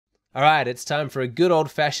Alright, it's time for a good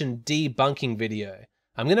old-fashioned debunking video.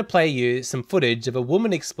 I'm going to play you some footage of a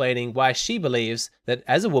woman explaining why she believes that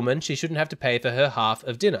as a woman she shouldn't have to pay for her half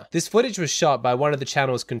of dinner. This footage was shot by one of the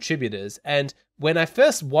channel's contributors, and when I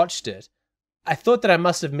first watched it, I thought that I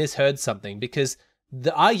must have misheard something because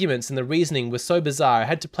the arguments and the reasoning were so bizarre I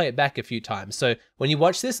had to play it back a few times. So when you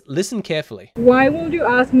watch this, listen carefully. Why would you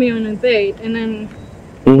ask me on a date and then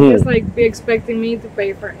just like be expecting me to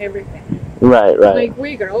pay for everything? Right. Like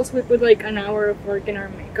we girls, we put like an hour of work in our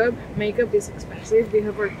makeup. Makeup is expensive. We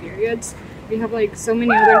have our periods. We have like so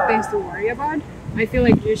many other things to worry about. I feel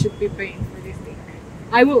like you should be paying for this dinner.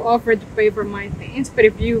 I will offer to pay for my things, but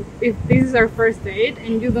if this is our first date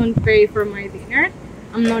and you don't pay for my dinner,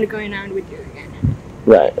 I'm not going out with you again.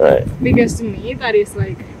 Right. Because to me, that is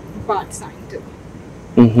like a bad sign too.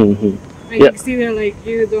 Like it's either like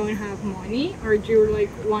you don't have money or you're like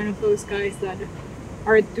one of those guys that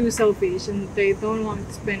are too selfish and they don't want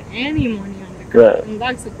to spend any money on the girl, and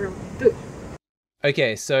that's a problem too.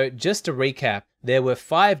 Okay, so just to recap, there were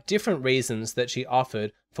 5 different reasons that she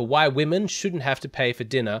offered for why women shouldn't have to pay for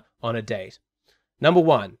dinner on a date. Number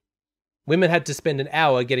 1, women had to spend an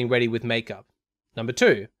hour getting ready with makeup. Number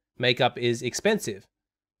 2, makeup is expensive.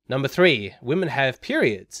 Number 3, women have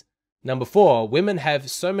periods. Number 4, women have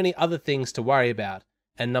so many other things to worry about.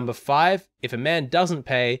 And number 5, if a man doesn't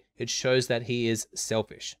pay, it shows that he is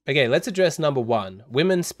selfish. Okay, let's address number 1.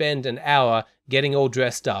 Women spend an hour getting all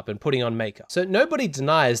dressed up and putting on makeup. So nobody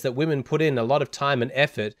denies that women put in a lot of time and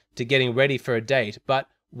effort to getting ready for a date, but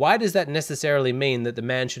why does that necessarily mean that the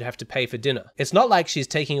man should have to pay for dinner? It's not like she's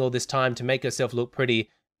taking all this time to make herself look pretty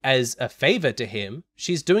as a favor to him.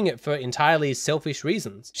 She's doing it for entirely selfish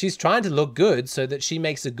reasons. She's trying to look good so that she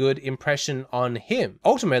makes a good impression on him.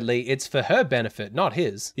 Ultimately, it's for her benefit, not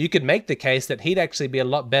his. You could make the case that he'd actually be a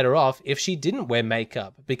lot better off if she didn't wear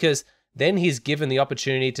makeup, because then he's given the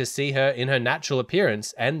opportunity to see her in her natural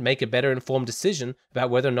appearance and make a better informed decision about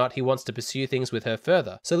whether or not he wants to pursue things with her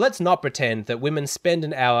further. So let's not pretend that women spend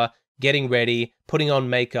an hour getting ready, putting on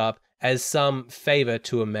makeup, as some favor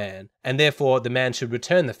to a man, and therefore the man should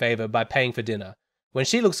return the favor by paying for dinner. When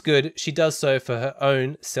she looks good, she does so for her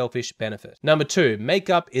own selfish benefit. Number 2,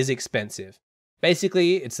 makeup is expensive.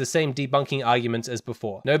 Basically, it's the same debunking arguments as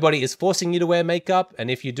before. Nobody is forcing you to wear makeup, and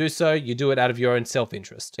if you do so, you do it out of your own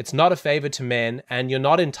self-interest. It's not a favor to men, and you're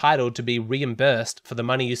not entitled to be reimbursed for the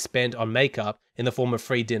money you spent on makeup in the form of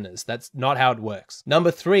free dinners. That's not how it works. Number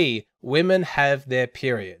 3, women have their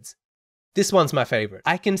periods. This one's my favorite.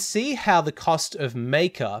 I can see how the cost of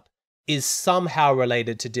makeup is somehow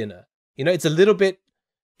related to dinner. You know, it's a little bit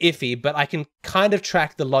iffy, but I can kind of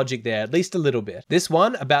track the logic there, at least a little bit. This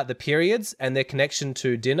one about the periods and their connection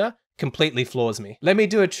to dinner completely floors me. Let me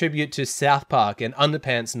do a tribute to South Park and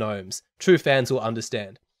Underpants Gnomes. True fans will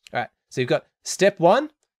understand. All right, so you've got step 1,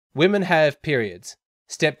 women have periods.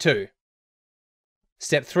 Step 2.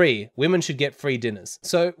 Step 3, women should get free dinners.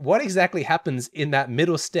 So what exactly happens in that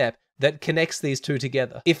middle step that connects these two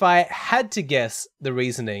together? If I had to guess the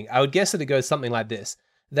reasoning, I would guess that it goes something like this,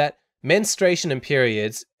 that menstruation and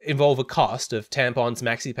periods involve a cost of tampons,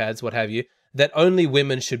 maxi pads, what have you, that only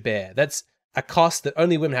women should bear. That's a cost that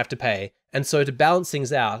only women have to pay. And so to balance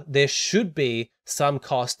things out, there should be some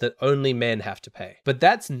cost that only men have to pay. But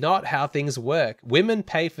that's not how things work. Women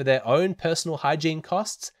pay for their own personal hygiene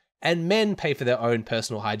costs, and men pay for their own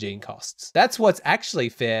personal hygiene costs. That's what's actually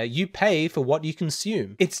fair. You pay for what you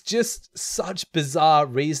consume. It's just such bizarre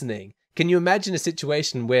reasoning. Can you imagine a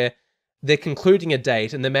situation where they're concluding a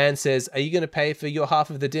date and the man says, "Are you going to pay for your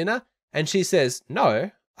half of the dinner?" And she says,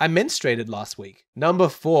 "No, I menstruated last week." Number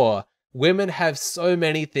 4, women have so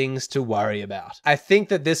many things to worry about. I think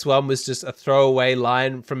that this one was just a throwaway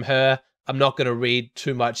line from her. I'm not going to read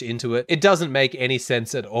too much into it. It doesn't make any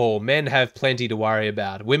sense at all. Men have plenty to worry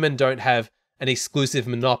about. Women don't have an exclusive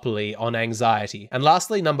monopoly on anxiety. And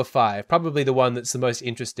lastly, number 5, probably the one that's the most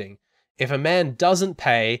interesting. If a man doesn't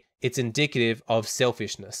pay, it's indicative of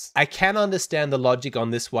selfishness. I can understand the logic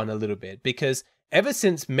on this one a little bit, because ever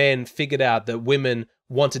since men figured out that women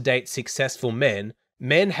want to date successful men,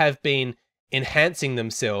 men have been enhancing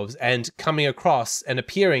themselves and coming across and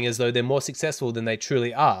appearing as though they're more successful than they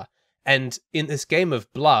truly are. And in this game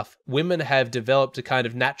of bluff, women have developed a kind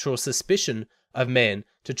of natural suspicion of men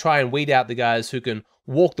to try and weed out the guys who can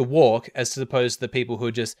walk the walk as opposed to the people who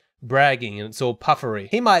are just bragging and it's all puffery.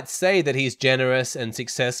 He might say that he's generous and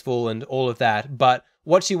successful and all of that, but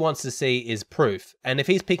what she wants to see is proof. And if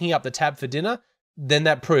he's picking up the tab for dinner, then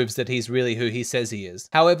that proves that he's really who he says he is.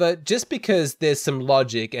 However, just because there's some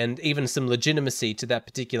logic and even some legitimacy to that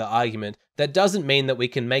particular argument, that doesn't mean that we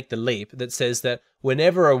can make the leap that says that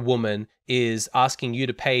whenever a woman is asking you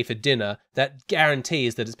to pay for dinner, that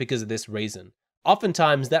guarantees that it's because of this reason.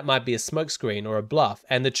 Oftentimes, that might be a smokescreen or a bluff,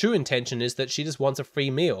 and the true intention is that she just wants a free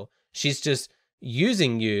meal. She's just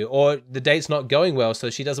using you, or the date's not going well, so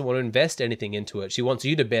she doesn't want to invest anything into it. She wants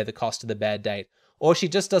you to bear the cost of the bad date. Or she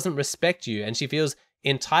just doesn't respect you, and she feels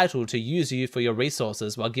entitled to use you for your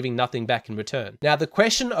resources while giving nothing back in return. Now, the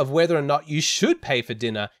question of whether or not you should pay for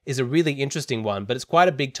dinner is a really interesting one, but it's quite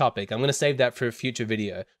a big topic. I'm going to save that for a future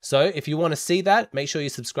video. So if you want to see that, make sure you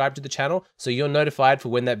subscribe to the channel so you're notified for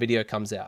when that video comes out.